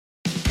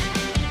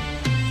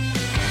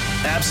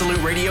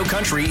Absolute Radio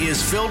Country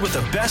is filled with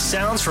the best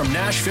sounds from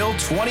Nashville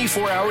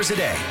 24 hours a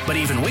day. But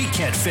even we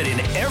can't fit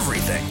in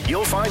everything.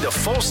 You'll find a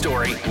full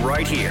story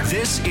right here.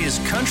 This is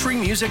Country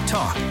Music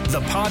Talk, the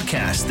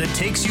podcast that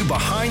takes you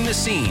behind the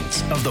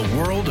scenes of the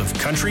world of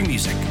country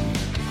music.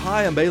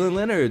 Hi, I'm Baylen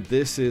Leonard.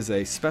 This is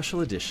a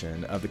special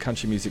edition of the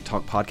Country Music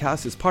Talk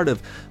podcast. It's part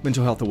of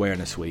Mental Health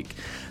Awareness Week.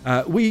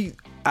 We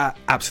at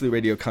Absolute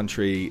Radio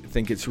Country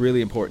think it's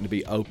really important to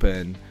be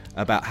open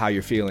about how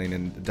you're feeling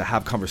and to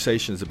have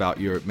conversations about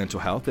your mental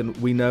health. And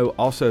we know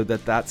also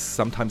that that's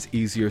sometimes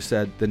easier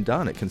said than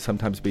done. It can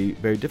sometimes be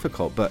very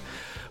difficult. But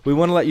we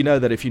want to let you know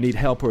that if you need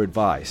help or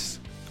advice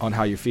on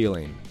how you're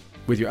feeling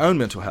with your own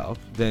mental health,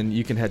 then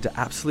you can head to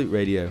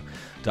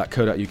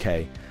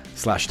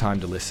absoluteradio.co.uk/time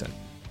to listen.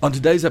 On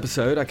today's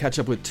episode, I catch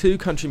up with two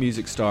country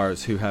music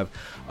stars who have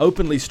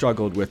openly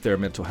struggled with their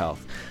mental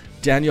health,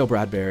 Danielle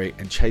Bradbery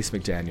and Chase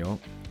McDaniel.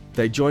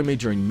 They join me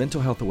during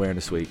Mental Health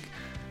Awareness Week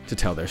to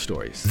tell their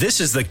stories.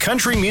 This is the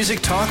Country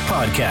Music Talk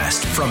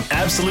podcast from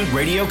Absolute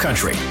Radio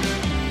Country.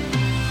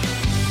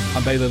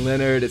 I'm Baylen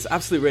Leonard. It's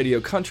Absolute Radio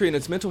Country, and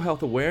it's Mental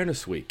Health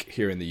Awareness Week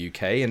here in the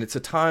UK, and it's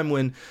a time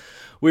when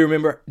we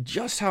remember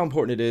just how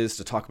important it is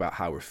to talk about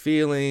how we're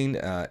feeling,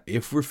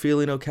 if we're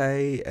feeling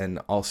okay, and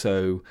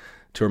also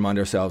to remind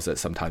ourselves that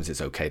sometimes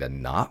it's okay to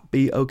not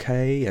be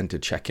okay and to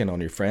check in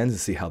on your friends and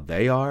see how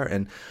they are.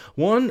 And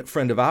one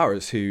friend of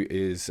ours who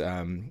is,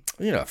 a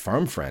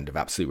firm friend of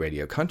Absolute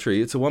Radio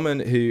Country, it's a woman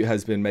who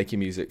has been making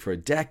music for a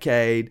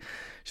decade.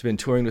 She's been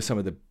touring with some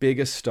of the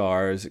biggest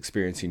stars,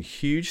 experiencing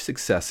huge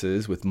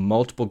successes with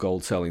multiple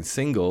gold-selling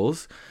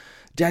singles.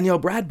 Danielle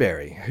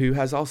Bradbery, who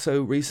has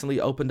also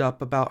recently opened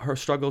up about her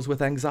struggles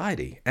with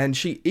anxiety. And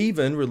she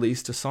even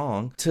released a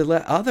song to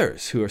let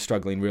others who are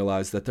struggling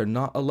realize that they're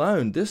not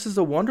alone. This is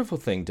a wonderful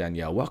thing,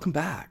 Danielle. Welcome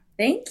back.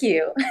 Thank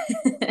you.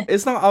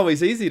 It's not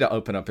always easy to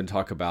open up and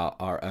talk about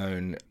our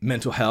own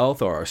mental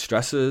health or our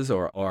stresses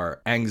or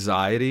our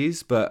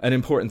anxieties, but an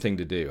important thing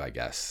to do, I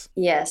guess.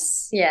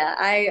 Yes. Yeah,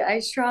 I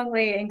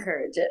strongly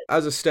encourage it.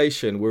 As a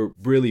station, we're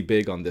really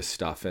big on this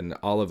stuff, and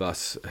all of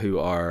us who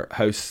are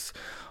hosts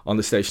on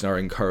the station are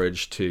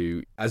encouraged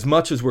to, as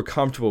much as we're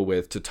comfortable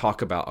with, to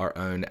talk about our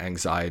own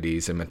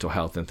anxieties and mental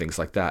health and things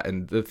like that.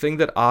 And the thing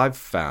that I've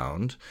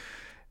found,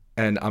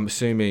 and I'm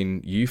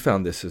assuming you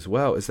found this as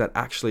well, is that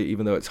actually,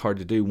 even though it's hard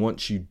to do,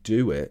 once you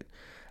do it,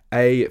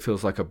 A, it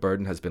feels like a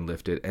burden has been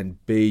lifted,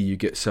 and B, you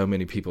get so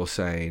many people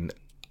saying,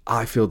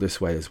 I feel this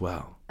way as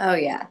well. Oh,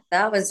 yeah.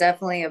 That was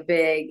definitely a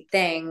big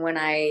thing when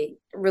I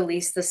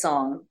released the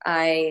song.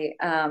 I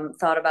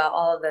thought about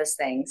all of those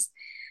things.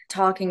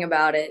 Talking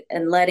about it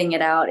and letting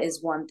it out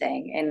is one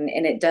thing,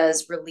 and it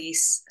does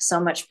release so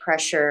much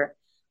pressure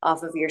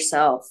off of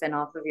yourself and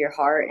off of your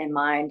heart and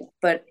mind,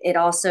 but it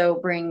also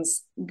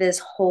brings this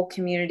whole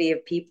community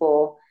of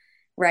people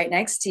right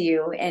next to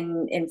you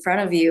and in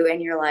front of you,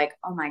 and you're like,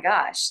 oh my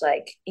gosh,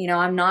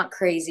 I'm not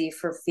crazy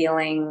for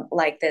feeling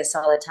like this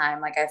all the time.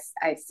 Like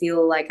I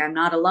feel like I'm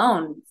not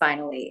alone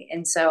finally.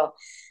 And so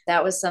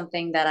that was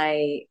something that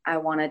I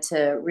wanted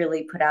to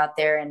really put out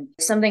there, and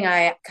something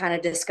I kind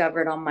of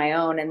discovered on my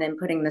own. And then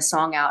putting the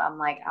song out, I'm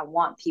like, I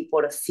want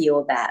people to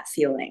feel that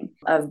feeling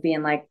of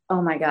being like,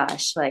 oh my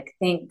gosh,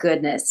 thank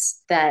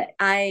goodness that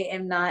I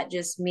am not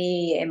just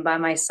me and by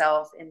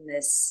myself in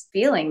this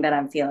feeling that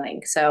I'm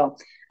feeling. So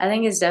I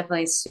think it's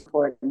definitely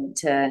important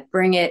to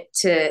bring it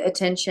to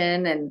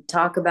attention and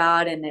talk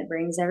about, and it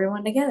brings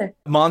everyone together.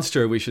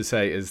 Monster, we should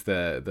say, is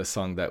the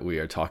song that we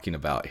are talking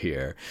about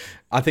here.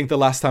 I think the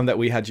last time that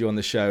we had you on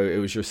the show, it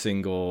was your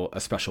single, A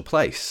Special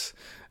Place,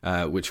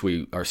 which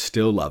we are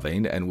still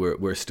loving and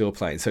we're still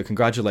playing. So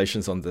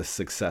congratulations on the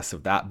success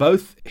of that,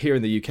 both here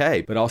in the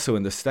UK, but also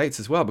in the States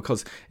as well,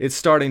 because it's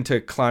starting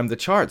to climb the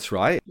charts,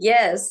 right?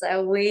 Yes,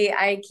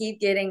 I keep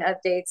getting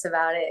updates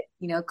about it,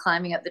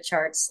 climbing up the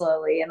charts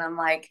slowly. And I'm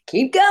like,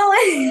 keep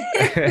going.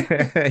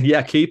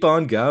 Yeah, keep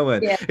on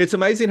going. Yeah. It's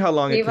amazing how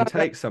long it can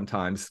take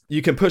sometimes.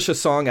 You can push a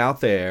song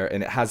out there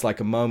and it has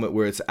a moment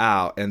where it's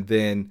out, and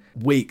then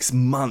weeks,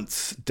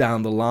 months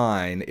down the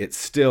line, it's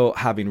still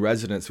having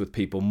resonance with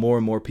people. More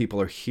and more people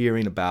are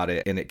hearing about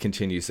it, and it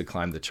continues to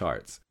climb the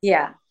charts.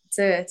 Yeah,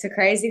 it's a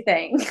crazy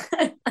thing.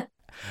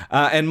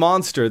 And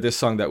Monster, this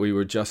song that we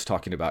were just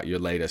talking about, your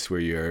latest, where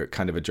you're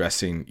kind of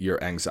addressing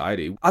your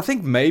anxiety. I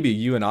think maybe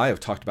you and I have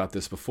talked about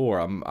this before.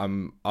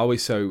 I'm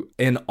always so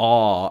in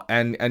awe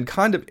and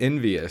kind of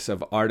envious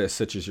of artists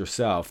such as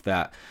yourself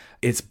that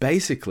it's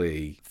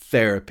basically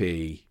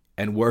therapy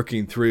and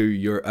working through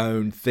your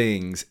own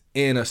things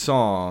in a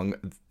song,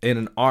 in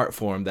an art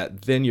form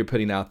that then you're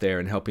putting out there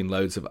and helping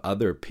loads of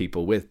other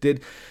people with.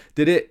 Did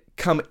it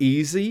come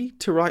easy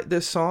to write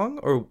this song,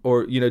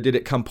 or did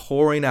it come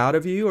pouring out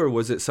of you, or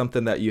was it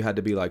something that you had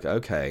to be like,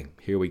 okay,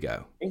 here we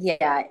go?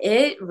 Yeah,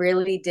 it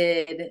really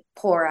did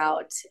pour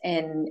out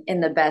in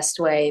the best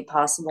way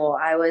possible.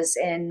 I was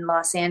in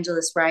Los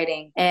Angeles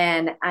writing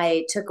and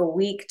I took a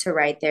week to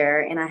write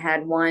there, and I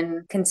had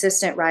one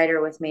consistent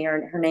writer with me.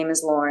 Her name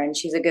is Lauren.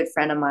 She's a good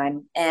friend of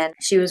mine, and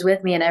she was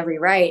with me in every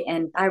write,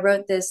 and I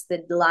wrote this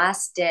the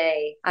last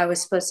day I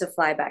was supposed to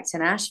fly back to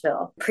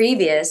Nashville.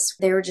 Previous,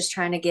 they were just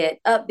trying to get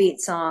upbeat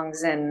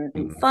songs and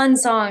Mm. fun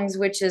songs,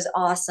 which is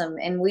awesome.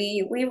 And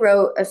we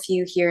wrote a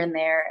few here and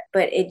there,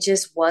 but it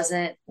just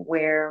wasn't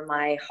where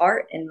my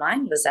heart and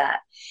mind was at.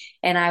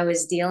 And I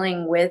was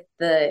dealing with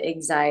the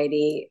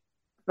anxiety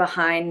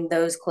behind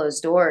those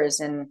closed doors,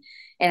 and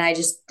I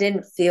just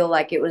didn't feel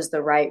like it was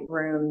the right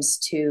rooms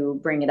to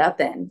bring it up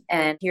in.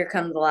 And here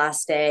comes the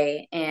last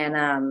day,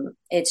 and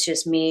it's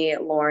just me,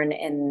 Lauren,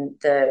 and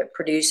the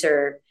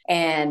producer.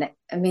 And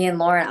me and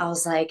Lauren, I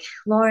was like,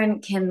 Lauren,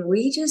 can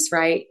we just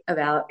write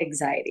about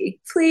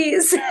anxiety,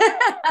 please?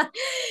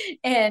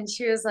 And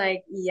she was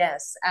like,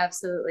 yes,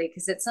 absolutely.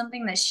 Because it's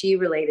something that she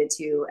related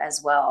to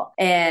as well.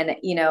 And,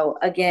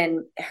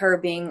 again, her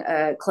being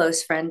a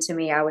close friend to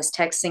me, I was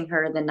texting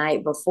her the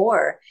night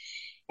before,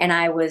 and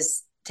I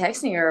was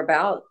texting her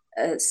about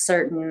a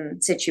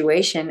certain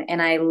situation.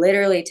 And I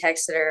literally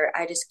texted her,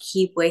 I just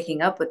keep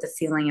waking up with the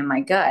feeling in my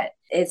gut.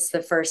 It's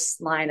the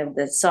first line of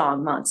the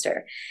song,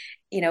 Monster.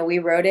 We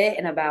wrote it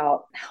in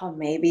about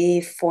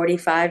maybe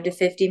 45 to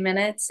 50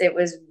 minutes. It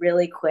was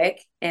really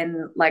quick.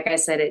 And like I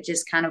said, it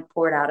just kind of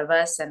poured out of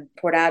us and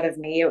poured out of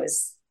me. It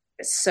was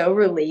so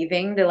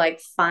relieving to like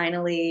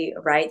finally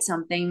write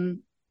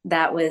something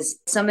that was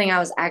something I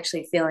was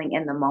actually feeling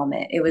in the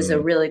moment. It was a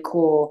Mm. really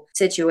cool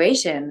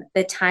situation.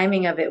 The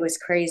timing of it was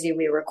crazy.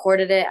 We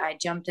recorded it. I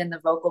jumped in the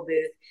vocal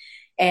booth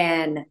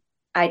and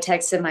I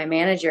texted my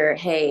manager,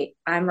 hey,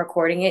 I'm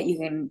recording it. You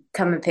can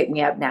come and pick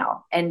me up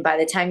now. And by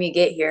the time you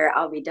get here,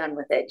 I'll be done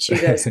with it. She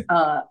goes,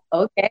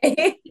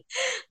 okay.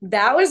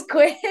 That was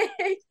quick.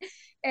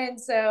 And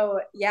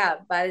so, yeah,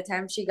 by the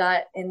time she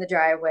got in the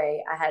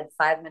driveway, I had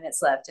 5 minutes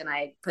left, and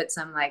I put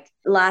some like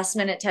last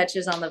minute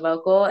touches on the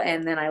vocal,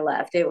 and then I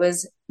left. It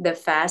was the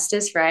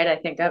fastest ride I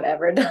think I've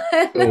ever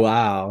done.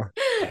 Wow.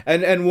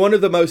 And one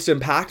of the most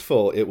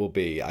impactful it will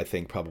be, I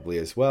think, probably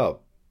as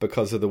well,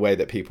 because of the way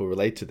that people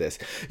relate to this.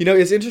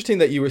 It's interesting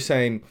that you were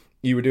saying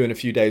you were doing a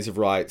few days of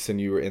writes and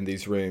you were in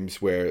these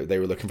rooms where they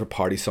were looking for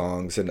party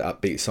songs and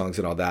upbeat songs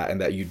and all that, and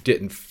that you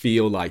didn't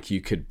feel like you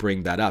could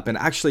bring that up. And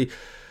actually,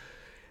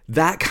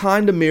 that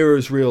kind of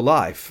mirrors real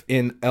life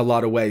in a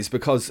lot of ways,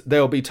 because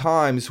there'll be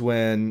times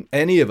when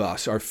any of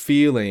us are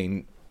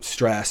feeling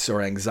stress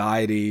or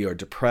anxiety or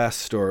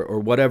depressed or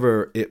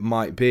whatever it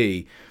might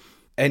be.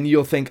 And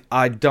you'll think,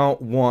 I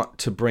don't want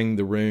to bring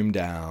the room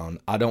down.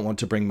 I don't want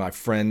to bring my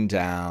friend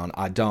down.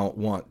 I don't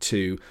want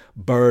to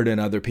burden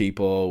other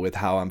people with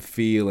how I'm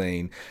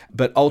feeling.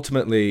 But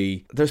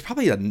ultimately, there's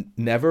probably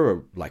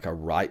never like a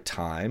right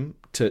time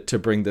to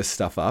bring this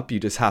stuff up. You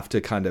just have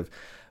to kind of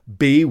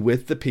be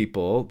with the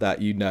people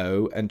that you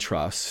know and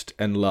trust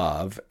and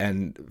love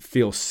and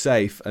feel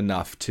safe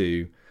enough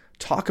to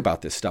talk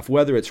about this stuff,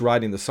 whether it's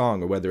writing the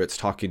song or whether it's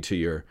talking to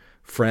your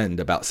friend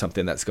about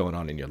something that's going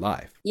on in your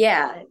life.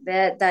 Yeah,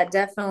 that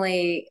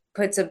definitely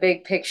puts a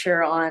big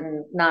picture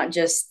on not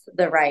just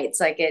the rights.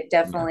 Like it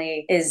Yeah.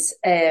 definitely is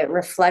a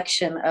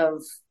reflection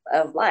of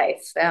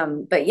life.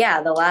 But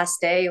yeah, the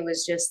last day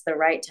was just the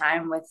right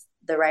time with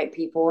the right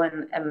people,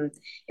 and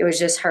it was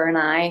just her and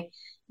I.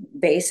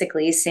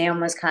 Basically, Sam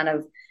was kind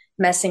of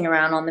messing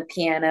around on the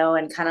piano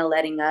and kind of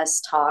letting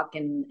us talk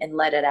and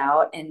let it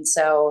out. And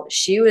so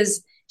she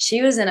was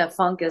in a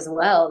funk as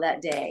well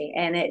that day,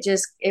 and it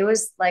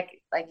was like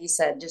you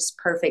said, just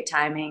perfect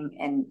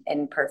timing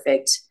and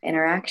perfect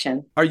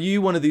interaction. Are you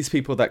one of these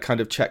people that kind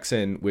of checks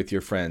in with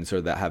your friends,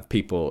 or that have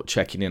people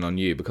checking in on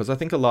you? Because I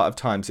think a lot of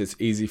times it's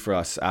easy for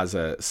us as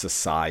a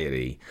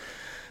society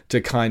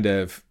to kind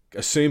of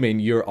assuming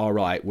you're all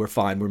right, we're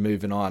fine, we're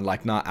moving on,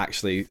 like not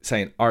actually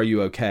saying, are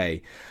you okay?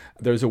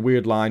 There's a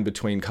weird line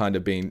between kind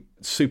of being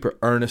super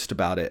earnest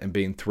about it and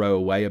being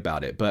throwaway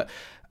about it. But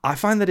I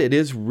find that it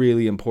is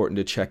really important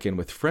to check in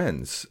with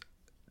friends.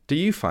 Do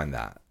you find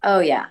that?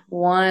 Oh yeah,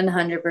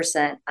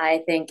 100%.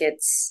 I think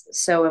it's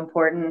so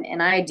important,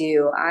 and I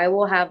do. I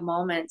will have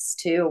moments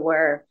too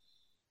where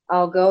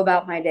I'll go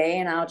about my day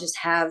and I'll just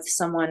have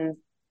someone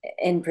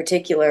in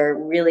particular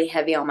really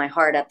heavy on my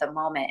heart at the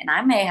moment, and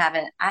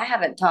I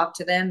haven't talked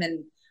to them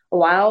in a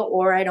while,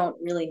 or I don't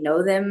really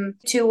know them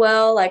too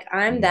well. Like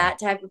I'm Mm. that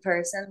type of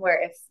person where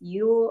if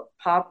you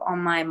pop on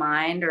my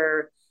mind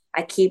or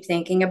I keep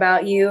thinking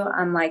about you,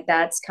 I'm like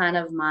that's kind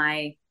of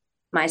my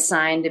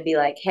sign to be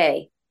like,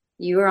 hey,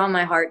 you were on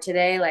my heart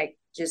today, like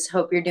just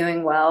hope you're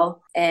doing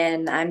well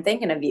and I'm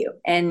thinking of you.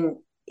 And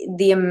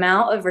the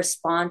amount of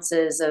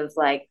responses of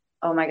like,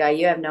 oh my God,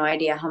 you have no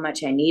idea how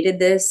much I needed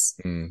this.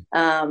 Mm.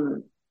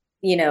 Um,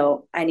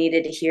 I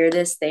needed to hear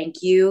this.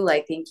 Thank you.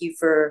 Like, thank you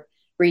for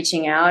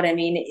reaching out. I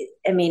mean,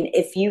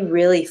 if you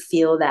really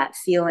feel that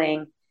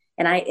feeling,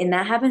 and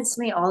that happens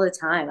to me all the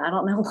time. I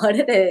don't know what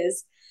it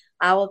is.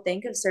 I will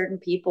think of certain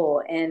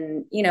people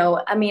and,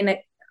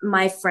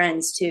 my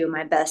friends too,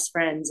 my best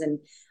friends. And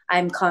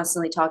I'm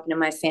constantly talking to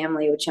my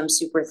family, which I'm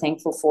super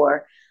thankful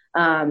for.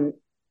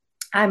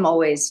 I'm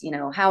always,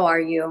 how are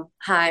you?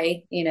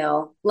 Hi,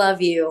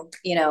 love you,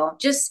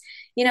 just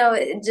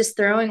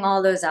throwing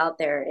all those out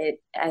there.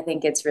 I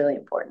think it's really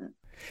important.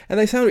 And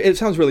it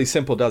sounds really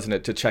simple, doesn't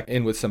it, to check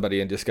in with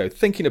somebody and just go,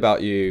 thinking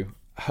about you,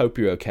 hope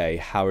you're okay,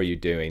 how are you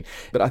doing?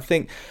 But I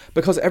think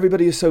because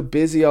everybody is so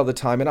busy all the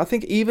time, and I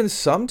think even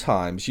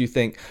sometimes you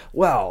think,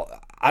 well,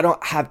 I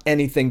don't have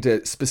anything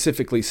to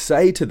specifically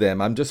say to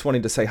them. I'm just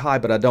wanting to say hi,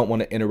 but I don't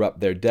want to interrupt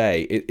their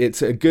day.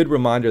 It's a good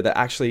reminder that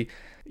actually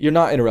you're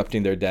not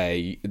interrupting their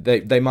day.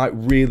 They might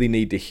really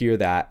need to hear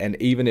that.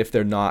 And even if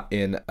they're not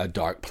in a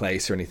dark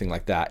place or anything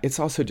like that, it's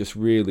also just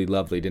really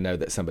lovely to know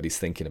that somebody's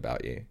thinking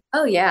about you.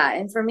 Oh, yeah.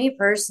 And for me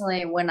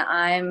personally, when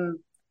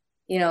I'm,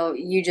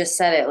 you just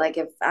said it, like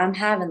if I'm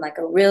having like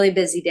a really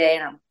busy day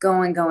and I'm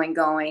going,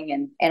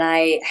 and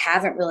I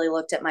haven't really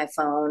looked at my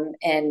phone.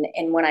 And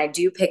when I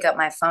do pick up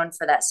my phone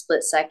for that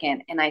split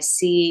second and I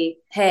see,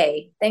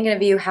 hey, thinking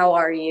of you, how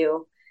are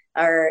you?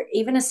 Or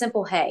even a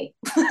simple hey,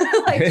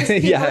 like just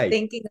people Yeah.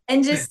 thinking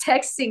and just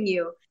texting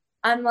you.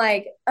 I'm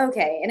like,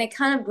 okay. And it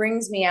kind of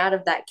brings me out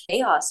of that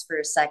chaos for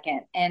a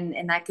second.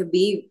 And that could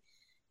be,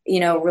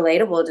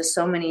 relatable to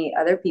so many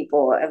other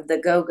people of the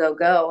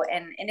go.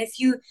 And if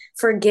you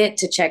forget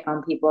to check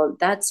on people,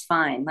 that's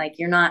fine. Like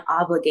you're not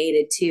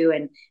obligated to,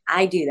 and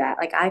I do that.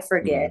 Like I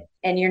forget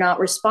and you're not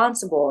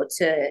responsible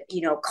to,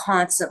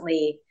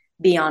 constantly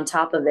be on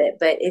top of it.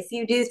 But if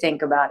you do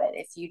think about it,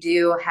 if you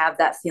do have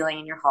that feeling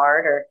in your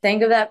heart or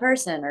think of that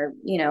person or,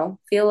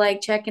 feel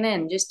like checking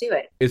in, just do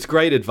it. It's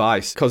great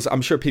advice because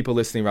I'm sure people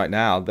listening right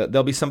now, that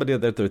there'll be somebody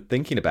that they're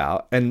thinking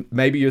about. And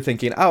maybe you're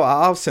thinking, oh,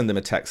 I'll send them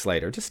a text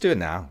later. Just do it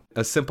now.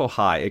 A simple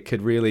hi. It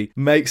could really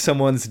make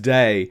someone's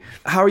day.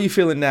 How are you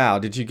feeling now?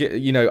 Did you get,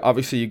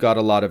 obviously you got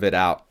a lot of it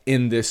out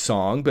in this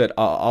song, but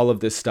all of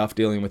this stuff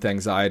dealing with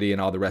anxiety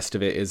and all the rest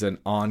of it is an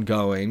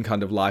ongoing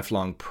kind of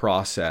lifelong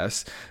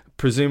process.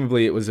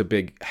 Presumably it was a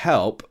big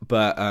help,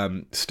 but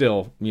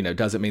still,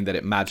 doesn't mean that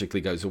it magically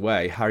goes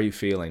away. How are you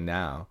feeling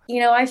now?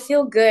 I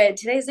feel good.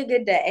 Today's a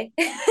good day,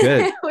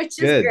 good.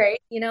 which is great.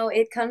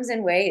 It comes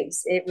in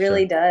waves. It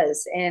really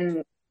does.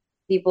 And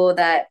people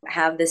that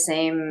have the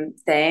same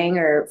thing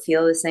or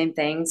feel the same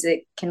things,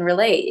 it can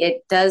relate.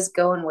 It does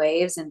go in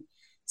waves. And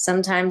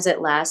sometimes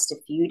it lasts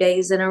a few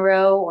days in a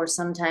row, or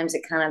sometimes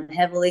it kind of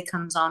heavily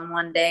comes on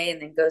one day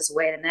and then goes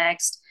away the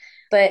next.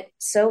 But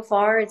so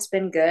far, it's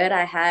been good.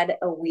 I had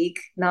a week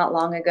not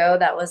long ago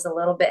that was a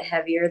little bit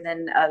heavier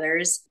than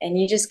others.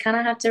 And you just kind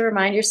of have to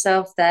remind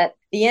yourself that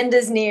the end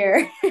is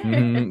near.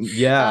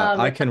 Yeah,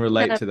 I can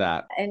relate to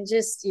that. And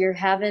just you're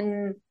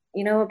having,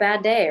 a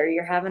bad day or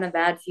you're having a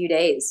bad few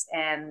days.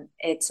 And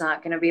it's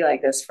not going to be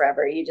like this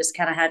forever. You just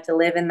kind of have to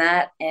live in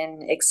that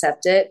and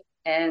accept it.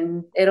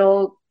 And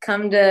it'll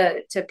come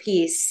to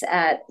peace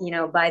at,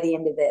 by the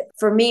end of it.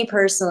 For me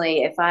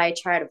personally, if I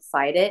try to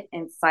fight it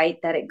and fight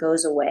that it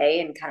goes away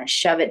and kind of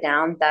shove it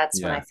down,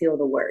 that's when I feel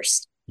the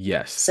worst.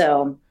 Yes.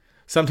 So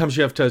sometimes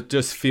you have to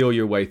just feel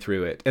your way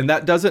through it. And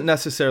that doesn't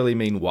necessarily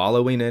mean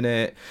wallowing in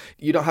it.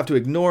 You don't have to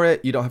ignore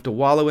it. You don't have to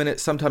wallow in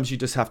it. Sometimes you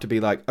just have to be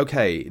like,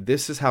 okay,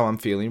 this is how I'm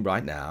feeling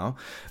right now.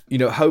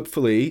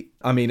 Hopefully,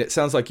 it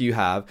sounds like you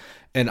have,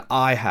 and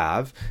I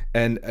have.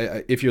 And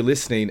if you're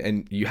listening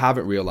and you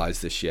haven't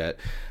realized this yet,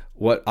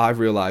 what I've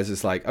realized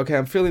is like, okay,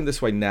 I'm feeling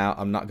this way now.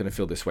 I'm not going to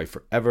feel this way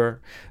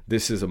forever.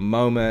 This is a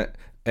moment.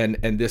 And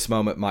this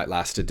moment might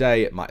last a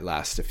day, it might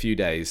last a few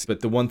days. But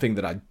the one thing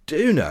that I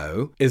do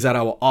know is that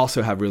I will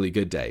also have really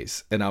good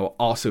days. And I will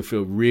also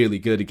feel really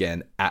good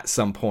again at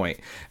some point.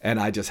 And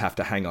I just have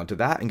to hang on to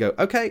that and go,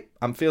 okay,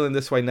 I'm feeling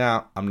this way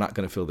now. I'm not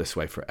going to feel this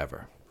way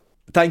forever.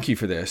 Thank you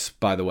for this,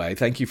 by the way.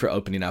 Thank you for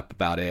opening up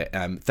about it.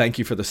 Thank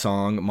you for the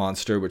song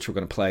Monster, which we're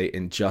going to play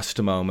in just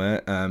a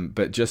moment.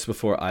 But just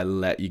before I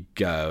let you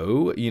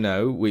go,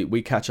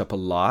 we catch up a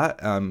lot.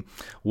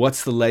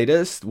 What's the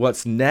latest?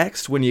 What's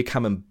next? When are you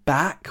coming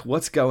back?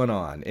 What's going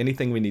on?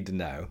 Anything we need to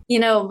know?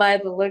 By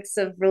the looks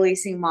of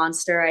releasing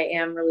Monster, I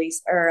am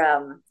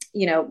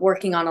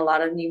working on a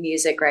lot of new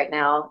music right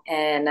now.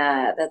 And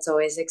that's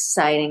always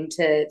exciting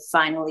to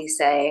finally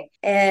say.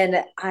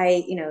 And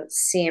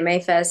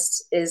CMA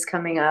Fest is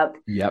coming up.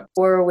 Yep.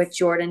 Or with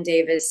Jordan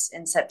Davis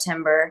in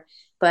September.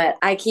 But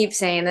I keep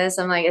saying this.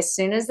 I'm like, as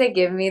soon as they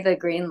give me the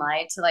green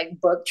light to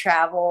like book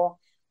travel,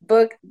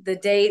 book the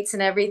dates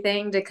and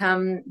everything to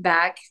come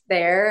back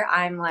there,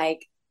 I'm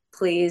like,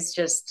 please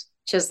just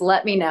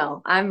let me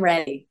know. I'm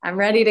ready. I'm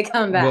ready to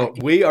come back. Well,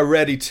 we are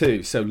ready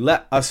too. So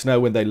let us know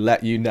when they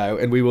let you know,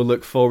 and we will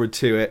look forward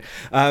to it.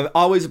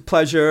 Always a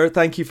pleasure.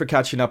 Thank you for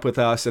catching up with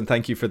us, and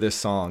thank you for this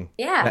song.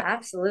 Yeah,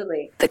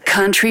 absolutely. The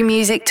Country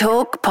Music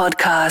Talk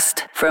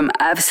podcast from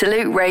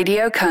Absolute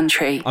Radio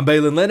Country. I'm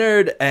Baylen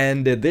Leonard,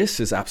 and this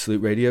is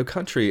Absolute Radio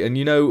Country. And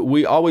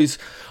we always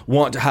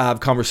want to have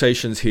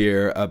conversations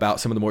here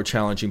about some of the more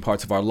challenging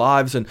parts of our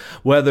lives, and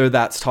whether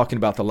that's talking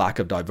about the lack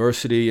of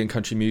diversity in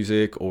country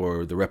music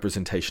or the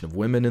representation of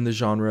women in the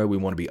genre. We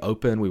want to be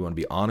open. We want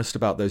to be honest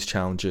about those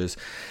challenges.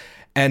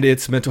 And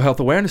it's Mental Health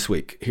Awareness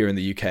Week here in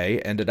the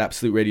UK. And at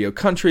Absolute Radio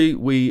Country,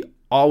 we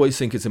always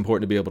think it's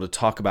important to be able to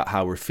talk about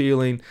how we're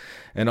feeling,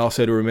 and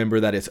also to remember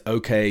that it's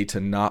okay to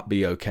not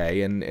be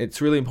okay. And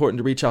it's really important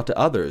to reach out to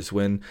others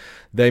when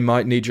they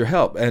might need your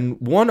help. And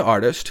one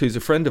artist who's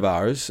a friend of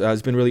ours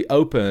has been really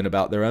open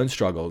about their own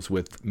struggles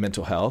with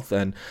mental health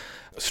and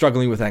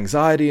struggling with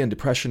anxiety and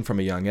depression from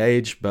a young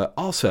age, but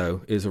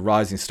also is a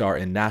rising star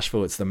in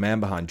Nashville. It's the man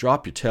behind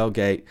Drop Your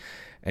Tailgate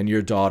and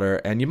Your Daughter.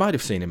 And you might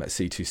have seen him at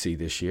C2C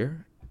this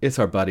year. It's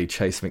our buddy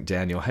Chase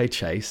McDaniel. Hey,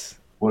 Chase.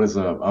 What is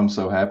up? I'm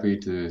so happy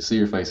to see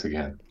your face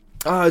again.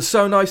 Oh, it's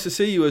so nice to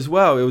see you as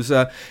well.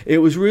 It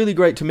was really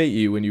great to meet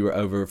you when you were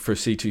over for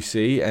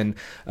C2C,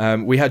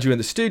 and we had you in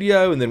the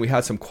studio, and then we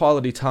had some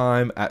quality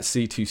time at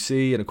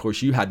C2C, and of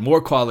course you had more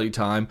quality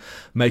time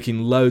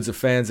making loads of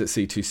fans at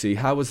C2C.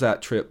 How was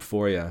that trip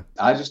for you?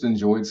 I just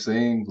enjoyed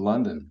seeing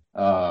London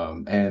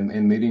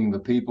and meeting the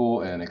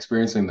people and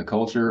experiencing the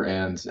culture.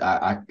 And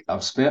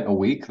I've spent a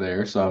week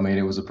there, so I mean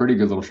it was a pretty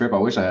good little trip. I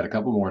wish I had a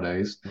couple more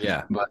days.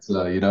 Yeah, but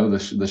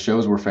the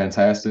shows were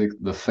fantastic.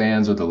 The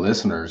fans or the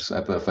listeners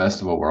at the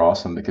festival were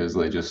awesome because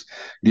they just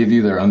give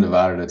you their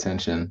undivided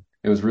attention.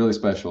 It was really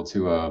special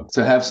to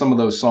have some of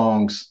those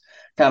songs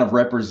kind of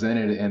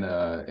represented in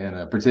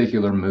a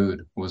particular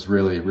mood. Was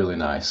really, really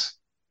nice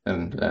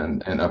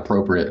and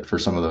appropriate for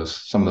some of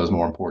those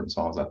more important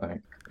songs, I think.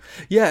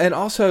 Yeah, and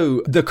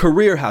also the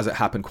career hasn't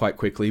happened quite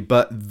quickly,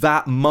 but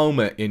that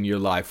moment in your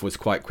life was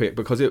quite quick,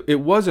 because it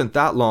wasn't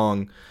that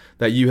long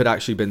that you had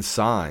actually been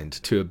signed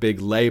to a big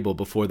label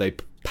before they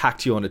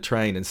packed you on a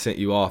train and sent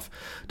you off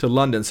to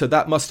London. So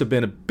that must have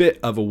been a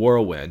bit of a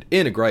whirlwind,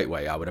 in a great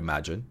way, I would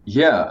imagine.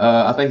 Yeah,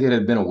 I think it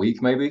had been a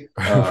week maybe.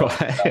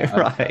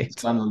 Right. I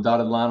signed a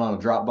dotted line on a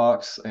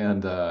Dropbox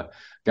and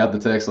got the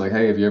text like,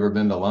 "Hey, have you ever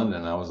been to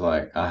London?" I was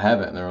like, "I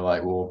haven't." And they were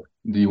like, "Well,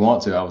 do you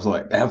want to?" I was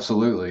like,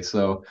 "Absolutely."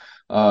 So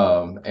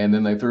and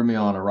then they threw me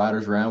on a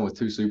writer's round with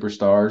three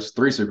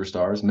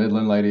superstars,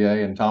 Midland, Lady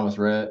A, and Thomas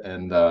Rhett.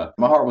 And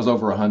my heart was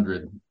over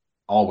 100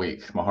 all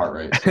week, my heart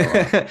rate. So,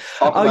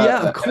 oh,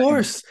 yeah, of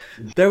course.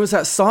 There was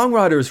that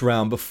songwriters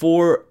round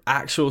before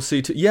actual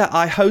C2. Yeah,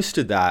 I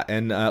hosted that.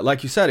 And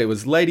like you said, it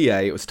was Lady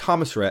A, it was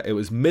Thomas Rhett, it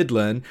was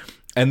Midland,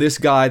 and this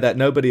guy that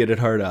nobody had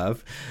heard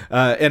of.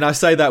 And I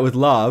say that with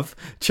love,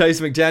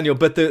 Chase McDaniel.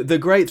 But the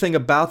great thing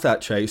about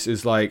that, Chase,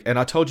 is like, and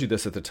I told you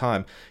this at the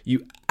time,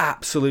 you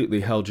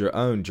absolutely held your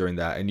own during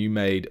that. And you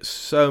made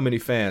so many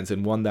fans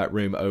and won that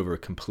room over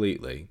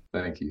completely.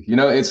 Thank you.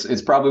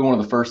 It's probably one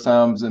of the first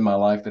times in my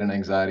life that an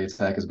anxiety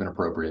attack has been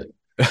appropriate.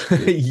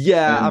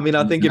 Yeah, I mean,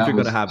 I think if you're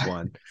going to have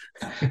one.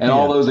 And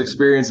all those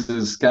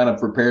experiences kind of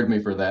prepared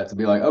me for that, to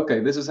be like,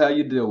 okay, this is how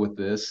you deal with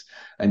this,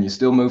 and you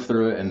still move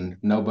through it, and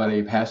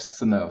nobody has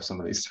to know some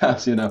of these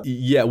times,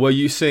 Yeah, well,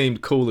 you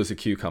seemed cool as a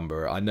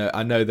cucumber. I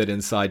know that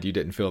inside you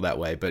didn't feel that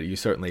way, but you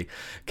certainly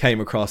came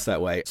across that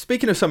way.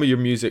 Speaking of some of your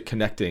music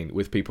connecting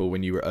with people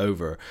when you were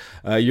over,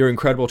 your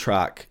incredible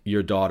track,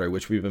 Your Daughter,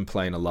 which we've been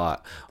playing a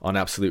lot on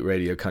Absolute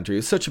Radio Country,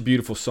 it's such a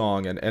beautiful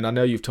song, and I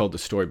know you've told the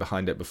story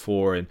behind it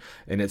before, and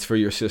it's for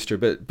your sister,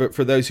 but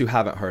for those who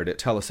haven't heard it,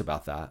 tell us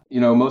about that.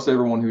 Most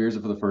everyone who hears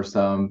it for the first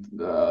time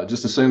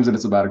just assumes that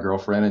it's about a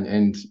girlfriend,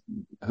 and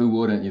who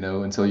wouldn't,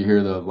 until you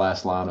hear the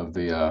last line of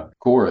the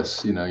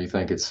chorus, you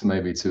think it's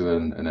maybe to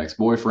an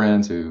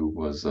ex-boyfriend who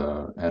was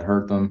had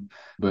hurt them.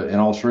 But in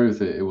all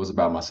truth, it was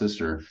about my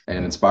sister,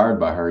 and inspired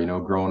by her.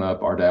 Growing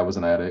up, our dad was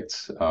an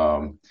addict,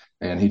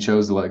 and he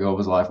chose to let go of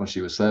his life when she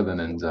was 7.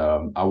 And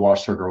I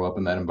watched her grow up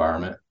in that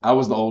environment. I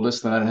was the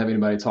oldest, and I didn't have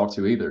anybody to talk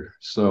to either.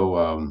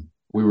 So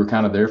we were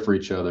kind of there for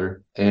each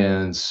other,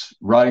 and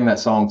writing that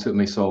song took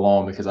me so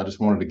long because I just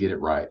wanted to get it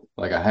right.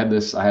 Like I had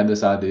this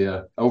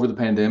idea over the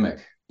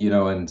pandemic,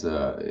 and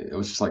it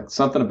was just like,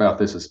 something about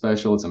this is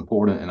special. It's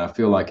important. And I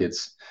feel like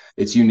it's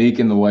unique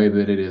in the way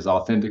that it is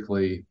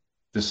authentically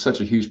just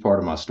such a huge part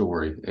of my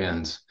story,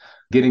 and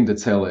getting to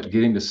tell it,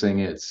 getting to sing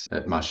it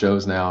at my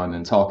shows now, and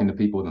then talking to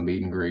people in the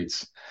meet and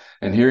greets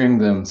and hearing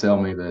them tell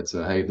me that,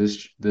 hey,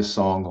 this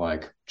song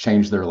like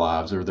changed their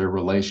lives or their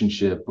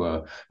relationship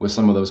with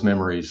some of those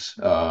memories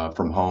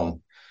from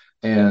home.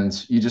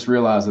 And you just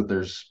realize that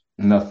there's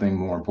nothing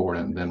more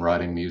important than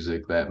writing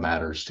music that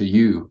matters to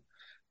you.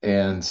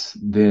 And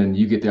then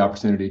you get the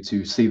opportunity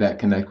to see that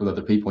connect with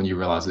other people, and you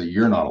realize that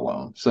you're not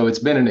alone. So it's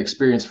been an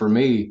experience for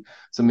me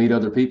to meet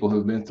other people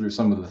who've been through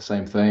some of the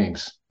same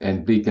things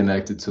and be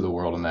connected to the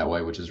world in that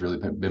way, which has really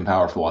been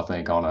powerful, I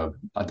think, on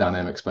a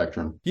dynamic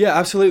spectrum. Yeah,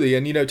 absolutely.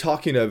 And,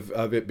 talking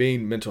of it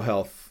being Mental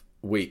Health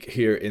Week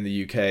here in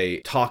the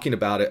UK, talking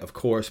about it, of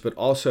course, but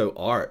also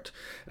art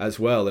as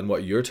well. And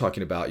what you're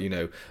talking about,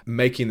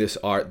 making this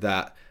art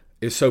that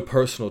is so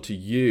personal to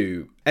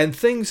you, and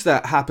things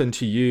that happen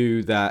to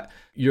you that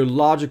your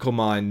logical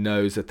mind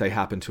knows that they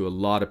happen to a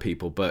lot of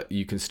people, but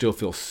you can still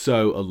feel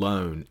so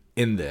alone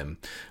in them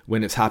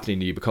when it's happening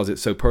to you because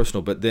it's so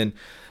personal. But then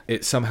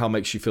it somehow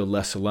makes you feel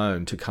less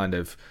alone to kind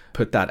of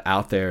put that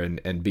out there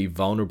and be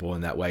vulnerable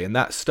in that way. And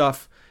that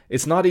stuff,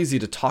 it's not easy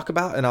to talk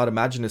about, and I'd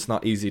imagine it's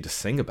not easy to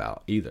sing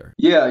about either.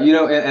 Yeah,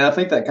 and I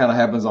think that kind of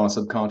happens on a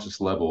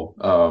subconscious level.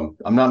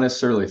 I'm not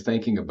necessarily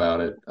thinking about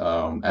it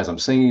as I'm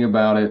singing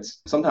about it.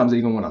 Sometimes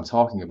even when I'm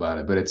talking about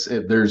it,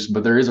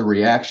 but there is a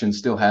reaction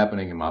still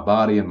happening in my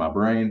body and my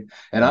brain,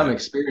 and I'm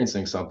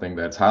experiencing something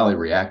that's highly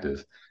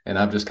reactive. And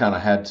I've just kind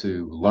of had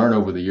to learn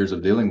over the years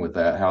of dealing with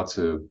that how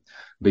to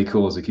be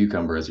cool as a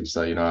cucumber, as you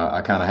say.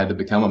 I kind of had to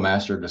become a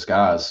master of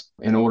disguise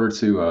in order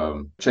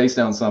to chase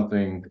down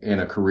something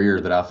in a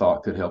career that I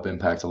thought could help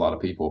impact a lot of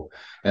people.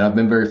 And I've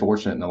been very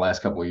fortunate in the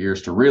last couple of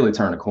years to really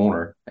turn a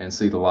corner and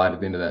see the light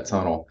at the end of that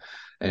tunnel.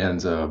 And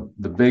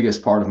the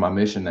biggest part of my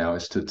mission now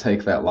is to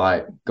take that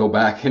light, go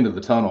back into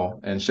the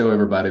tunnel and show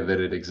everybody that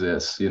it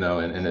exists,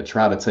 and to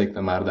try to take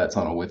them out of that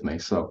tunnel with me.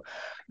 So,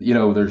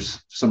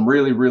 there's some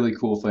really, really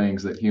cool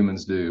things that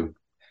humans do.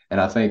 And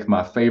I think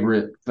my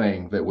favorite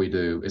thing that we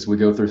do is we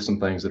go through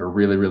some things that are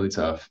really, really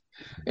tough.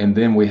 And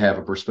then we have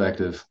a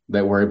perspective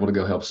that we're able to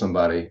go help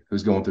somebody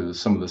who's going through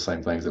some of the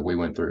same things that we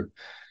went through.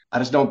 I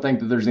just don't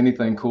think that there's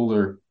anything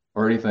cooler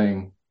or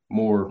anything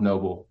more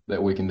noble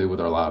that we can do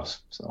with our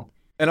lives. So.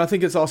 And I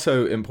think it's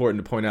also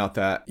important to point out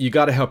that you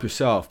got to help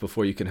yourself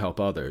before you can help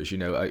others.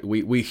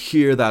 We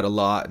hear that a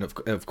lot,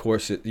 and of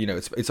course,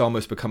 it's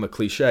almost become a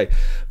cliche,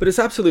 but it's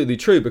absolutely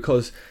true,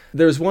 because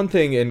there's one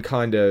thing in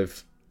kind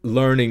of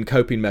learning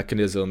coping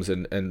mechanisms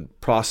and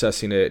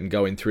processing it and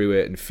going through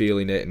it and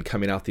feeling it and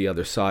coming out the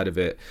other side of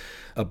it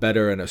a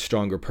better and a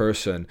stronger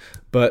person,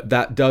 but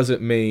that doesn't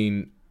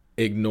mean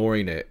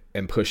ignoring it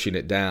and pushing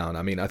it down.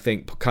 I mean, I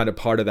think kind of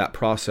part of that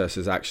process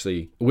is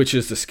actually, which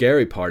is the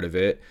scary part of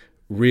it,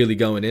 really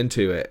going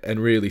into it and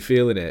really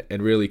feeling it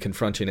and really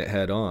confronting it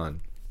head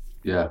on.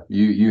 Yeah,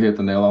 you hit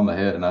the nail on the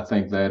head. And I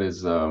think that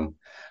is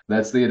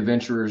that's the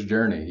adventurer's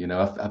journey.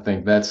 I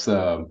think that's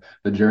the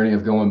journey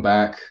of going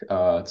back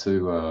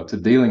to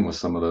dealing with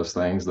some of those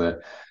things that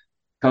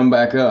come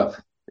back up,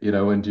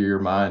 into your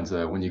minds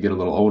when you get a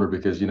little older,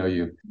 because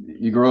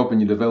you grow up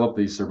and you develop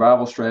these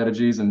survival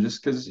strategies, and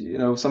just because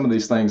some of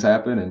these things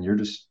happen and you're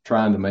just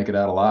trying to make it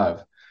out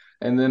alive.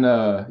 And then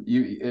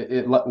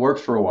it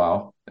works for a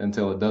while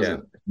until it doesn't.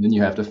 Yeah. Then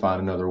you have to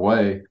find another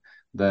way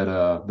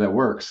that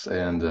works,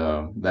 and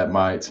that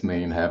might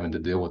mean having to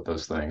deal with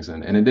those things.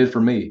 And it did for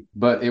me,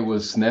 but it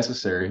was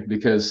necessary,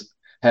 because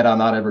had I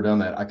not ever done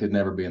that, I could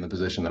never be in the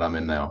position that I'm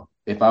in now.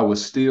 If I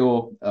was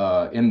still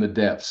in the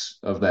depths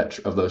of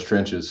those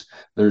trenches,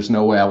 there's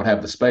no way I would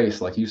have the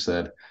space, like you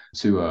said,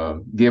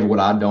 to give what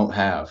I don't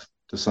have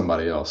to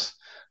somebody else.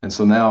 And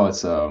so now it's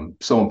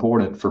so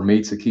important for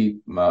me to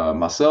keep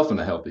myself in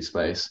a healthy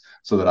space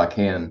so that I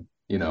can,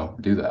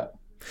 do that.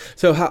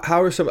 So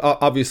how are some,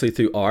 obviously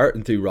through art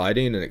and through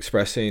writing and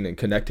expressing and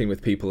connecting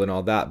with people and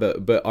all that,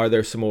 but are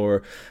there some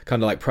more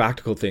kind of like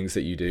practical things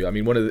that you do? I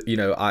mean, one of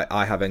the,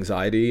 I have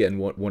anxiety, and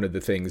one of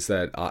the things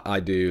that I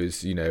do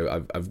is,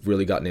 I've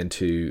really gotten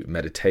into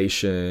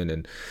meditation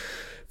and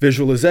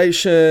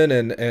visualization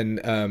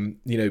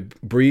and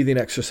breathing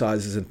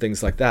exercises and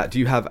things like that. Do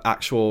you have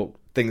actual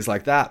things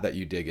like that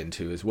you dig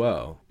into as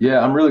well? Yeah,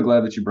 I'm really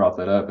glad that you brought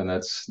that up, and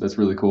that's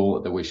really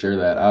cool that we share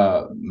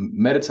that.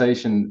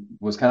 Meditation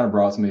was kind of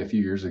brought to me a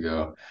few years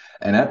ago,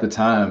 and at the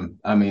time,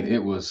 I mean,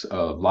 it was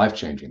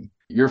life-changing.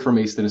 You're from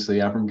East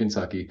Tennessee, I'm from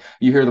Kentucky.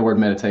 You hear the word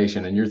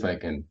meditation and you're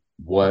thinking,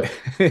 what?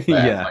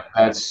 Yeah, like,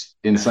 that's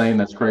insane,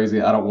 that's crazy,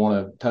 I don't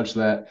want to touch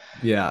that.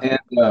 Yeah.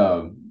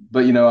 And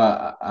but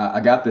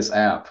I got this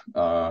app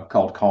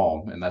called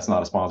Calm, and that's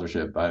not a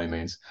sponsorship by any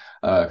means,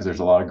 because there's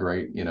a lot of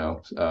great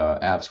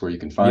apps where you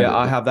can find it.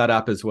 I have that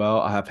app as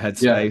well. I have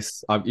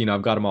Headspace. Yeah.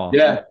 I've got them all.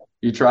 Yeah,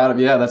 you tried it.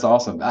 Yeah, that's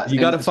awesome.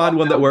 You got to find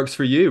one that works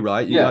for you,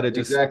 right? You got to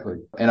just exactly.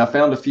 And I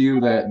found a few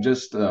that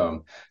just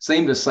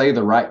seemed to say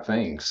the right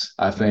things,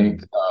 I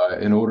think,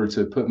 in order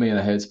to put me in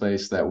a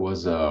headspace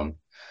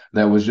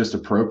that was just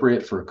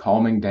appropriate for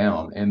calming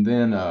down. And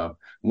then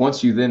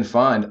once you then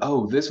find,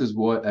 oh, this is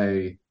what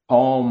a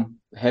calm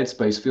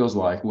headspace feels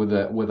like with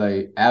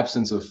a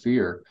absence of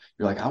fear,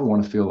 you're like, I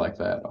want to feel like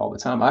that all the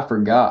time. I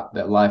forgot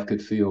that life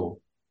could feel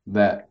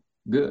that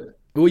good.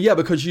 Well, yeah,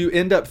 because you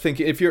end up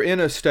thinking, if you're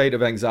in a state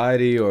of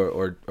anxiety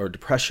or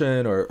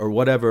depression or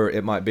whatever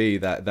it might be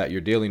that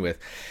you're dealing with,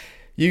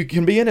 you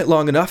can be in it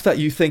long enough that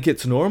you think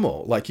it's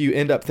normal. Like you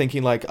end up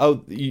thinking like,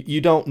 oh,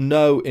 you don't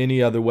know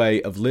any other way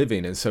of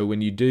living. And so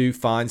when you do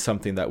find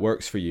something that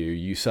works for you,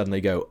 you suddenly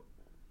go,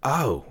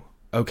 oh,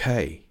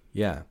 okay,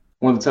 yeah.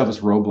 One of the toughest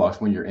roadblocks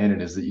when you're in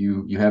it is that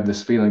you have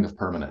this feeling of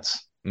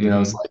permanence.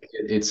 It's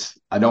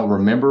like I don't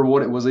remember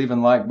what it was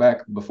even like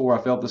back before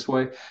I felt this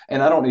way,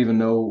 and I don't even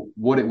know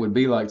what it would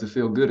be like to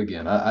feel good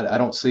again. I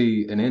don't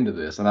see an end to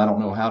this, and I don't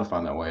know how to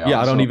find that way out.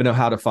 Yeah, I don't even know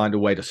how to find a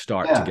way to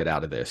start to get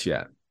out of this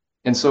yet.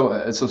 And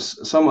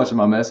so much of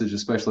my message,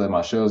 especially at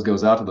my shows,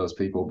 goes out to those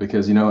people,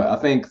 because I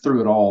think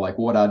through it all, like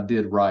what I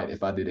did right,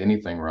 if I did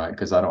anything right,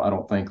 because I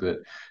don't think that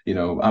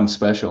I'm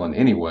special in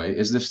any way,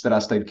 is just that I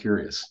stayed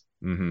curious.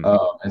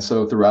 And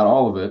so throughout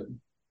all of it,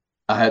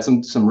 I had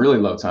some really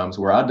low times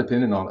where I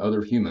depended on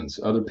other humans,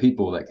 other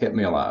people that kept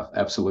me alive.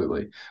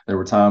 Absolutely. There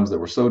were times that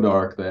were so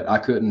dark that I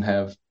couldn't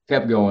have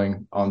kept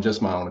going on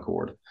just my own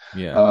accord.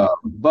 Yeah.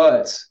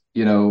 But,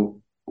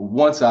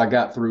 once I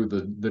got through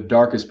the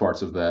darkest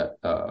parts of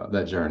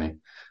that journey,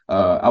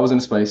 I was in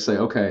a space say,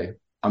 okay,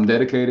 I'm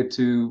dedicated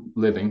to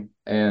living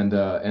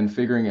and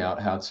figuring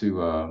out how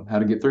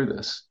to get through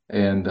this.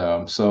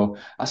 And so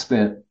I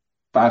spent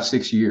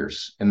 5-6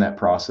 years in that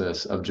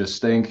process of just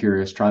staying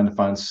curious, trying to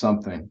find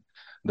something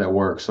that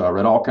works. So I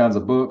read all kinds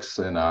of books,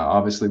 and I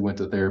obviously went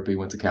to therapy,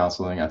 went to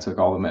counseling. I took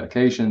all the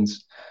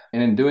medications,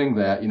 and in doing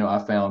that, I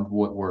found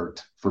what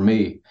worked for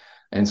me.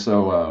 And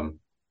so,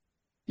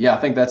 I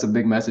think that's a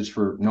big message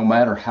for no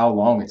matter how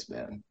long it's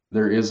been,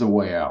 there is a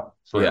way out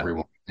for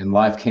everyone, and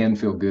life can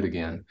feel good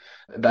again.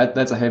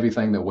 That's a heavy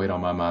thing that weighed on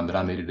my mind that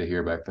I needed to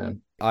hear back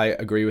then. I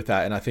agree with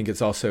that. And I think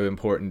it's also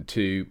important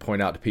to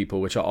point out to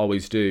people, which I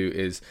always do,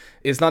 is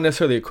it's not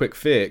necessarily a quick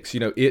fix.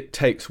 It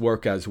takes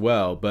work as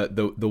well, but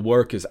the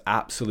work is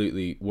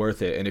absolutely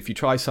worth it. And if you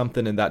try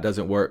something and that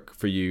doesn't work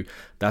for you,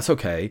 that's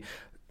okay.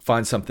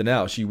 Find something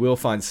else. You will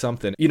find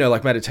something.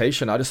 Like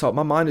meditation, I just thought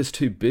my mind is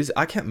too busy.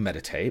 I can't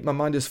meditate. My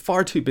mind is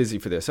far too busy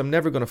for this. I'm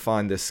never going to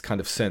find this kind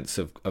of sense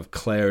of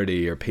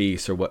clarity or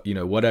peace or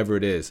whatever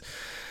it is.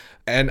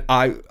 And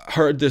I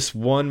heard this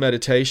one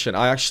meditation.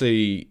 I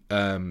actually,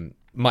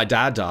 my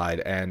dad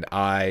died, and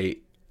I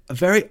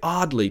very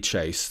oddly,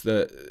 Chase,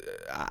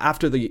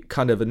 after the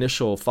kind of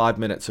initial 5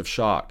 minutes of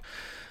shock,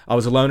 I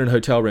was alone in a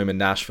hotel room in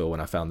Nashville when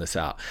I found this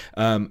out.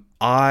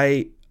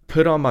 I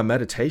put on my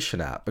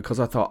meditation app because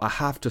I thought I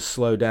have to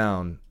slow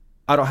down.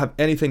 I don't have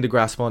anything to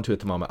grasp onto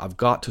at the moment. I've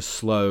got to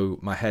slow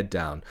my head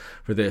down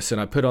for this. And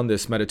I put on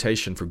this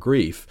meditation for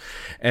grief.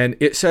 And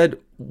it said,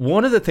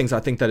 one of the things I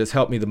think that has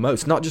helped me the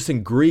most, not just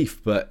in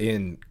grief, but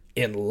in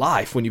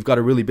life, when you've got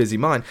a really busy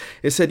mind,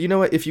 it said, you know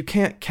what, if you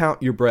can't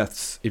count your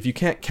breaths, if you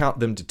can't count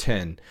them to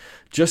 10,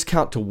 just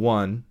count to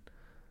 1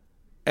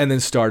 and then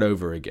start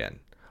over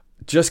again.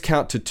 Just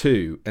count to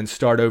 2 and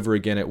start over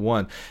again at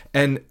 1.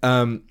 And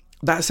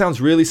that sounds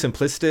really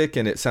simplistic,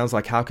 and it sounds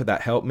like, how could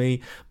that help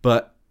me?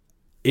 But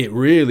it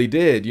really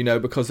did,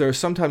 because there are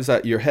sometimes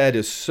that your head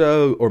is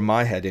so, or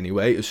my head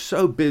anyway, is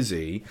so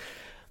busy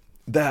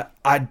that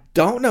I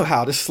don't know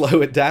how to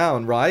slow it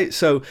down, right?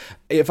 So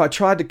if I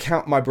tried to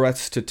count my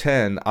breaths to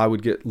 10, I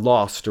would get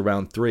lost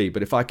around 3.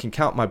 But if I can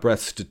count my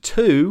breaths to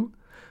 2,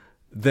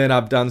 then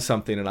I've done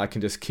something, and I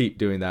can just keep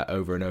doing that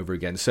over and over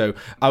again. So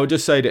I would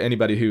just say to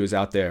anybody who is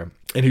out there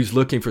and who's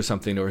looking for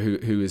something, or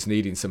who is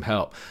needing some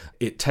help,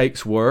 it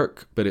takes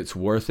work, but it's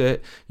worth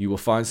it. You will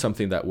find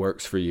something that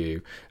works for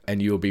you, and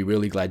you'll be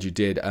really glad you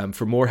did.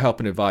 For more help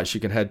and advice,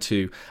 you can head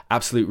to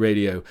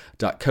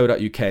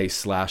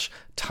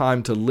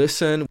absoluteradio.co.uk/time to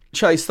listen.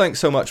 Chase, thanks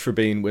so much for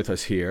being with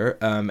us here,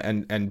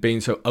 and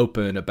being so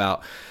open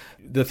about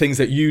the things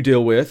that you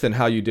deal with and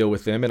how you deal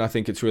with them. And I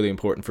think it's really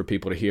important for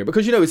people to hear,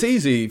 because, it's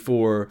easy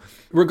for,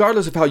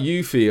 regardless of how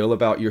you feel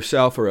about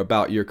yourself or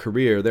about your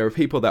career, there are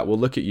people that will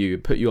look at you,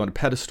 put you on a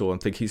pedestal,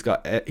 and think he's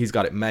got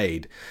it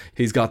made.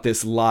 He's got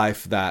this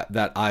life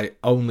that I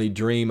only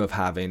dream of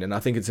having. And I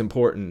think it's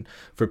important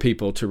for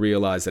people to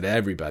realize that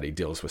everybody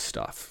deals with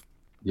stuff.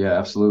 Yeah,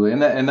 absolutely.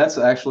 And that's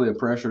actually a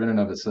pressure in and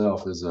of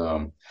itself. Is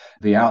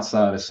the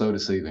outside is so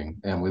deceiving,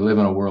 and we live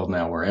in a world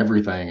now where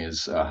everything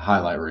is a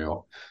highlight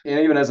reel. And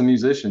even as a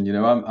musician,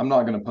 I'm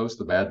not going to post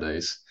the bad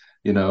days.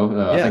 I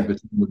think the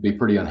team would be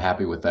pretty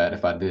unhappy with that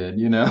if I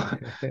did.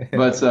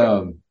 But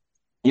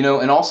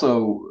and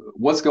also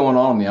what's going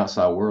on in the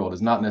outside world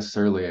is not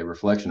necessarily a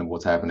reflection of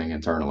what's happening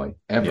internally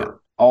ever. Yeah.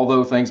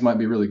 Although things might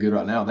be really good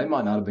right now, they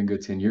might not have been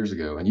good 10 years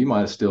ago. And you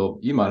might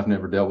have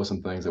never dealt with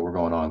some things that were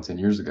going on 10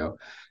 years ago.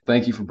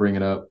 Thank you for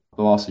bringing up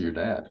the loss of your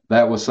dad.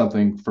 That was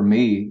something for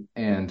me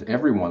and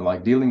everyone,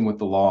 like dealing with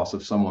the loss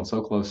of someone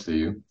so close to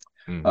you,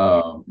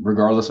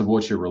 regardless of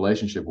what your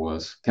relationship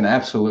was, can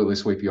absolutely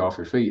sweep you off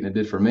your feet. And it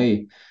did for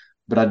me,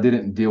 but I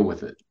didn't deal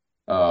with it.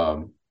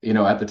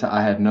 At the time,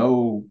 I had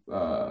no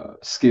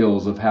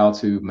skills of how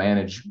to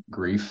manage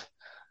grief,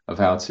 of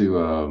how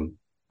to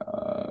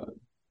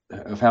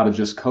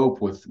just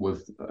cope with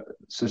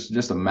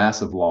just a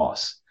massive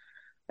loss.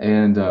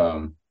 And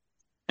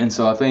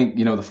so I think,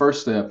 the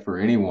first step for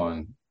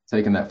anyone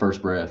taking that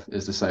first breath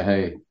is to say,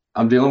 hey,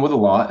 I'm dealing with a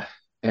lot,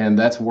 and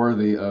that's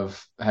worthy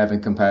of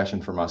having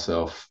compassion for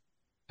myself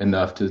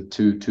enough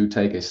to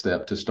take a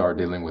step to start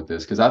dealing with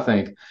this. Because I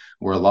think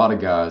where a lot of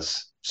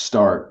guys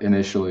start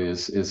initially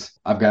is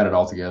I've got it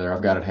all together.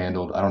 I've got it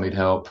handled. I don't need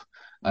help.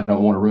 I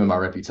don't want to ruin my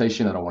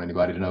reputation. I don't want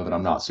anybody to know that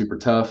I'm not super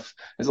tough.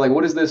 It's like,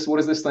 what is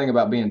this thing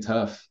about being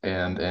tough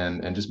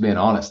and just being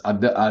honest?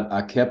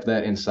 I kept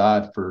that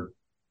inside for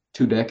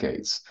 2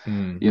 decades,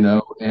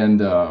 and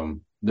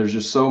there's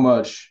just so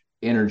much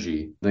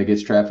energy that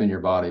gets trapped in your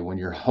body when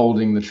you're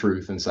holding the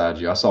truth inside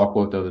you. I saw a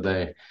quote the other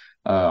day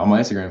on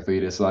my Instagram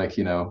feed. It's like,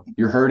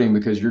 you're hurting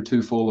because you're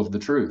too full of the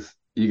truth.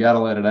 You got to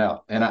let it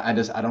out. And I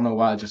don't know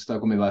why it just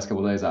stuck with me the last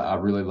couple of days. I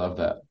really love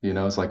that.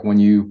 It's like when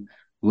you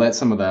let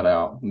some of that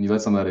out, when you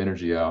let some of that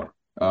energy out,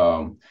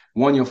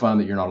 one, you'll find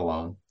that you're not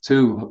alone.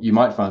 2, you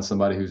might find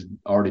somebody who's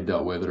already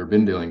dealt with it or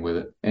been dealing with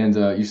it. And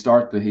you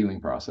start the healing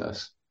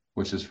process,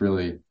 which is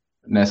really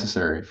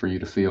necessary for you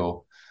to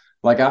feel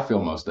like I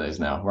feel most days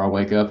now, where I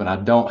wake up and I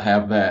don't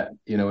have that,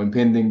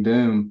 impending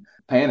doom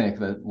panic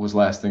that was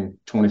lasting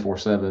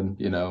 24/7,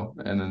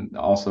 and then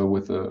also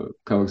with the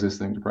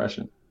coexisting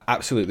depression.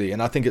 Absolutely.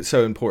 And I think it's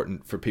so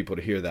important for people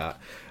to hear that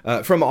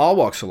from all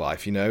walks of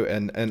life,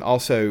 and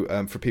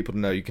also for people to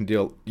know you can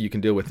deal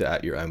with it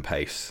at your own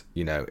pace.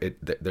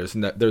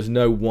 There's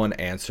no one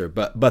answer,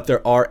 but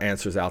there are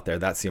answers out there.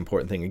 That's the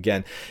important thing.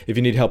 Again, if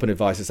you need help and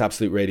advice, it's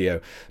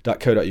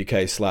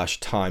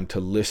absoluteradio.co.uk/time to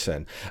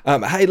listen.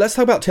 Hey, let's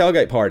talk about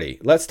tailgate party.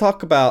 Let's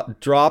talk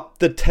about Drop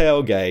the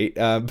Tailgate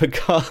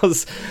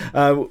because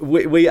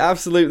we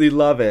absolutely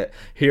love it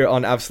here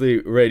on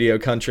Absolute Radio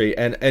Country.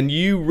 And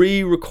you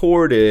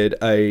re-recorded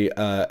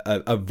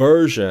a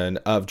version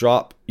of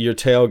Drop Your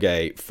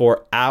Tailgate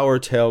for our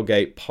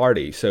tailgate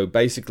party. So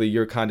basically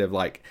you're kind of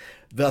like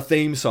the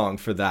theme song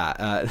for that.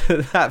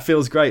 That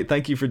feels great.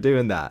 Thank you for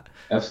doing that.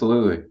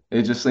 Absolutely.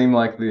 It just seemed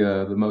like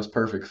the most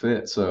perfect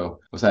fit. So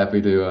I was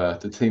happy to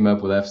team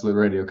up with Absolute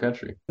Radio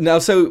Country. Now,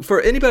 so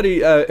for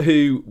anybody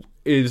who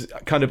is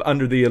kind of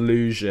under the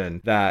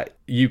illusion that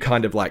you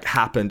kind of like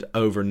happened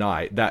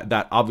overnight,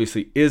 that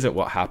obviously isn't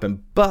what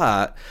happened,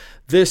 but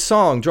this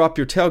song, Drop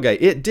Your Tailgate,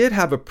 it did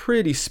have a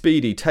pretty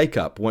speedy take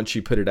up once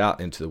you put it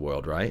out into the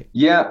world, right?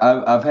 Yeah,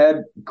 I've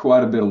had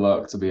quite a bit of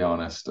luck, to be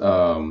honest.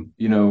 For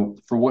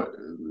what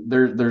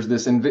there's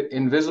this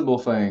invisible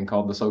thing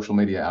called the social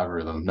media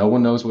algorithm. No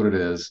one knows what it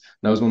is.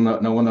 No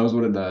one knows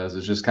what it does.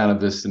 It's just kind of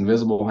this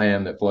invisible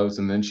hand that floats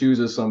and then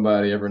chooses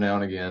somebody every now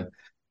and again.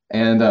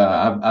 And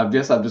I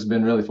guess I've just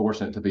been really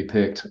fortunate to be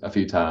picked a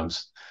few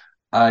times.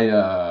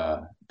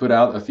 I put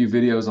out a few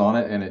videos on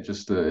it, and it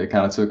just it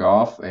kind of took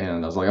off,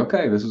 and I was like,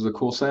 okay, this is a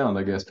cool sound.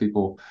 I guess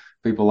people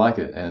like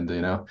it, and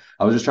I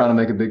was just trying to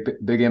make a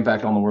big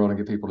impact on the world and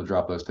get people to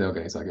drop those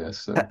tailgates, I guess.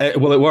 So.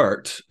 Well, it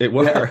worked.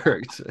 Yeah.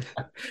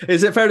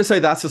 Is it fair to say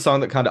that's the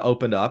song that kind of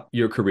opened up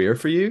your career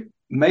for you?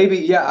 Maybe,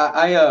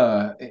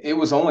 yeah. It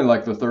was only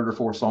like the third or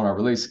fourth song I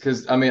released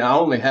because I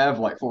only have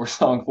like 4 or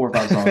 5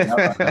 songs out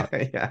right now.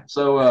 Yeah.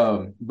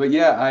 So, but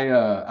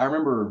yeah, I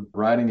remember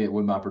writing it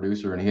with my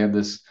producer, and he had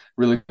this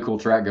really cool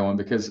track going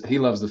because he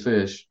loves to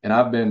fish,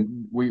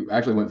 and we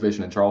actually went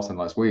fishing in Charleston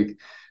last week,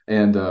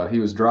 and he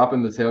was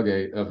dropping the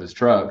tailgate of his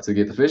truck to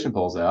get the fishing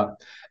poles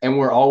out, and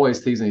we're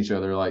always teasing each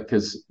other, like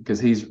because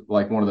he's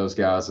like one of those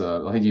guys.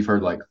 I think you've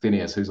heard like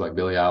Phineas, who's like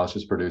Billie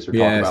Eilish's producer,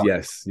 talk about.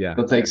 Yes, yeah.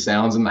 He'll take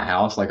sounds in the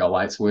house like a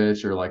light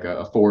switch or like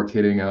a fork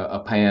hitting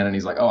a pan, and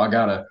he's like, "Oh, I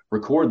gotta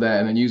record that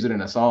and then use it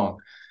in a song."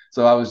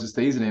 So I was just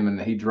teasing him, and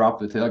he dropped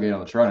the tailgate on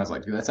the truck, and I was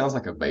like, "Dude, that sounds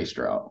like a bass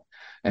drop."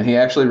 And he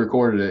actually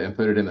recorded it and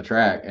put it in the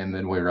track, and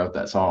then we wrote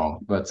that song.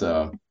 But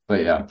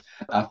yeah,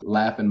 I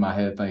laugh in my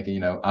head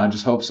thinking, I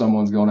just hope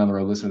someone's going down the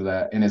road listening to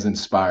that and is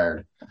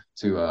inspired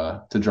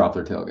to drop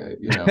their tailgate.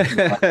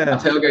 My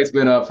tailgate's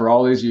been up for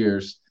all these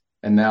years,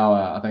 and now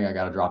I think I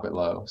got to drop it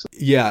low. So.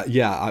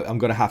 Yeah, I'm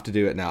going to have to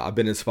do it now. I've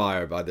been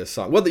inspired by this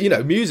song. Well,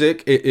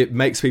 music, it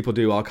makes people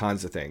do all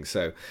kinds of things.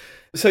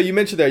 So you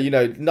mentioned there,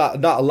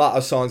 not a lot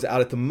of songs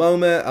out at the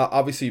moment.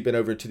 Obviously, you've been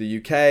over to the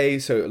UK,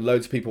 so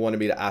loads of people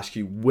wanted me to ask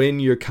you when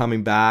you're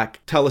coming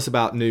back. Tell us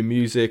about new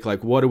music.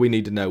 Like, what do we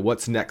need to know?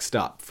 What's next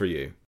up for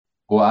you?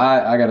 Well,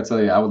 I got to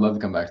tell you, I would love to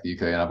come back to the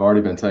UK, and I've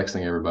already been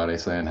texting everybody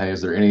saying, "Hey,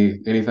 is there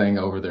anything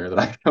over there that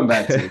I can come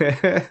back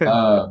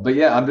to?" But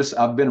yeah,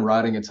 I've been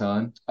writing a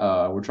ton.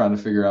 We're trying to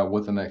figure out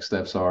what the next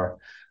steps are.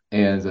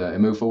 And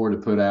move forward to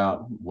put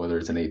out, whether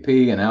it's an EP,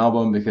 an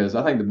album, because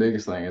I think the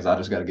biggest thing is I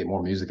just got to get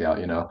more music out.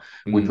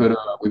 We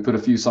put a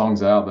few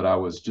songs out that I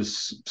was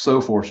just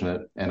so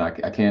fortunate, and I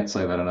can't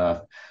say that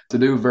enough, to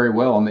do very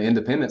well on the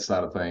independent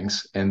side of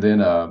things. And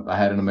then I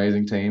had an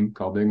amazing team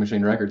called Big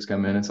Machine Records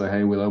come in and say,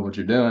 "Hey, we love what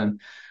you're doing.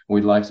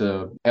 We'd like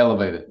to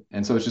elevate it."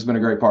 And so it's just been a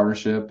great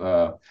partnership.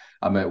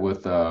 I met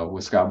with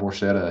Scott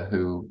Borchetta,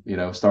 who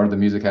started the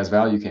Music Has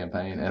Value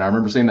campaign, and I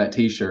remember seeing that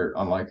T-shirt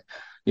on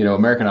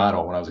American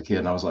Idol when I was a kid,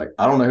 and I was like,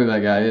 I don't know who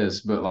that guy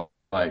is, but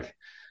like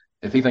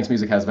if he thinks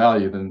music has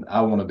value, then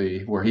I want to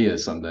be where he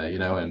is someday,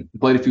 and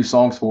played a few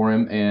songs for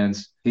him, and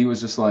he was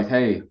just like,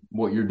 "Hey,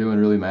 what you're doing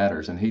really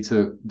matters." And he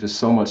took just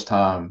so much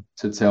time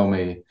to tell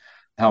me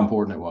how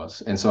important it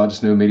was. And so I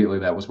just knew immediately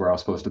that was where I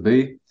was supposed to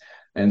be.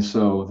 And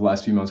so the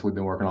last few months we've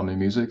been working on new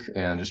music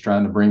and just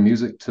trying to bring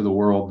music to the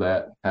world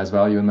that has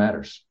value and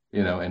matters.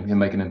 And can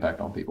make an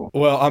impact on people.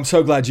 Well, I'm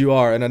so glad you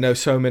are. And I know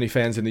so many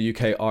fans in the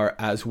UK are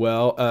as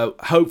well.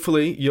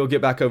 Hopefully you'll get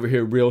back over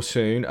here real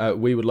soon.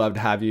 We would love to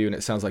have you, and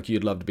it sounds like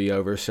you'd love to be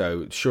over.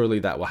 So surely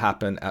that will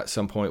happen at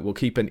some point. We'll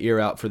keep an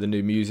ear out for the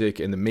new music.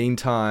 In the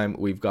meantime,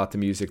 we've got the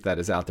music that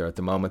is out there at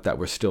the moment that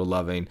we're still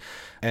loving.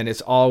 And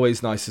it's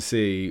always nice to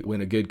see when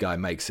a good guy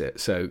makes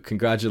it. So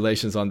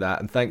congratulations on that.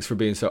 And thanks for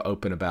being so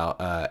open about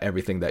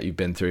everything that you've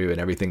been through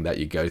and everything that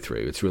you go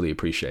through. It's really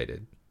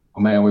appreciated.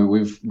 Well, man,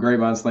 we've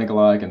great minds think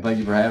alike, and thank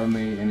you for having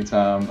me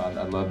anytime.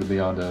 I'd love to be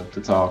on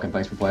to talk, and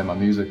thanks for playing my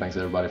music. Thanks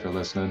everybody for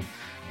listening,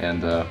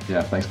 and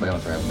thanks Baylen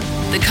for having me.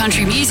 The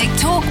Country Music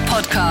Talk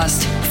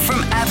podcast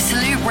from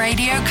Absolute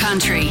Radio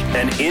Country.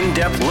 An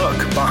in-depth look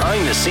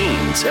behind the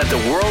scenes at the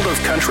world of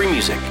country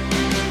music.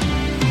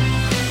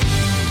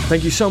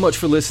 Thank you so much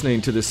for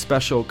listening to this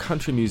special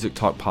Country Music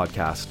Talk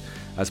podcast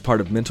as part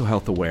of Mental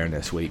Health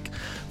Awareness Week.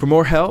 For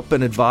more help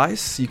and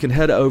advice, you can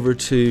head over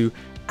to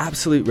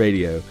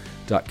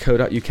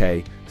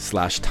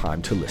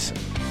absoluteradio.co.uk/time to listen.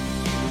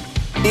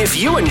 If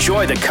you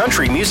enjoy the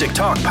Country Music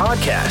Talk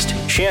podcast,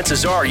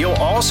 chances are you'll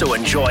also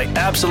enjoy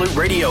Absolute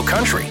Radio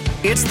Country.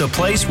 It's the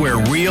place where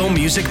real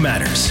music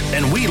matters,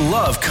 and we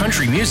love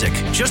country music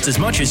just as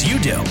much as you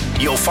do.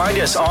 You'll find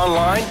us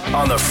online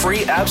on the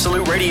free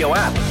Absolute Radio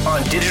app,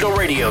 on digital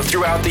radio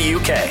throughout the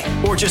UK,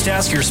 or just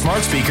ask your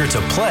smart speaker to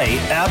play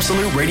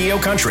Absolute Radio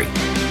Country.